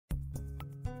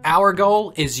Our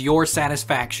goal is your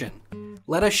satisfaction.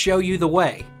 Let us show you the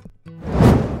way.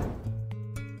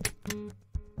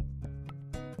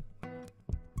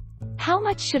 How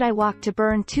much should I walk to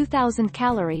burn 2,000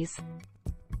 calories?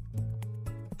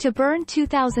 To burn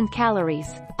 2,000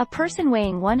 calories, a person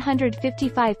weighing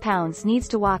 155 pounds needs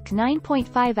to walk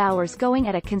 9.5 hours going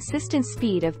at a consistent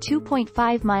speed of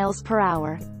 2.5 miles per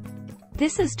hour.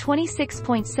 This is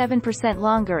 26.7%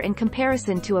 longer in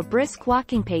comparison to a brisk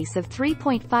walking pace of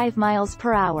 3.5 miles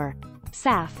per hour.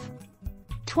 SAF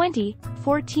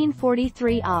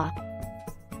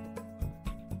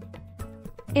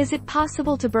 20-1443 Is it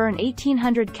possible to burn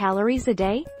 1,800 calories a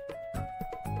day?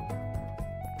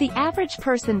 The average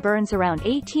person burns around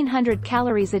 1,800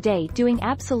 calories a day doing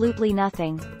absolutely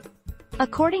nothing.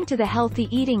 According to the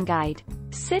Healthy Eating Guide,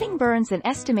 sitting burns an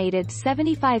estimated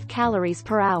 75 calories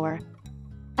per hour.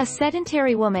 A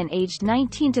sedentary woman aged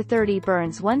 19 to 30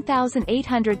 burns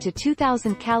 1,800 to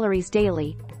 2,000 calories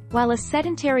daily, while a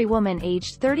sedentary woman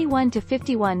aged 31 to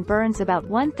 51 burns about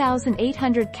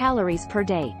 1,800 calories per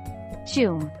day.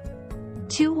 Hume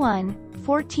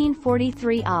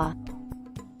 21-1443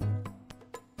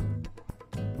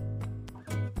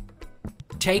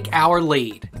 Take our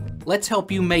lead. Let's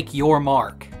help you make your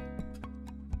mark.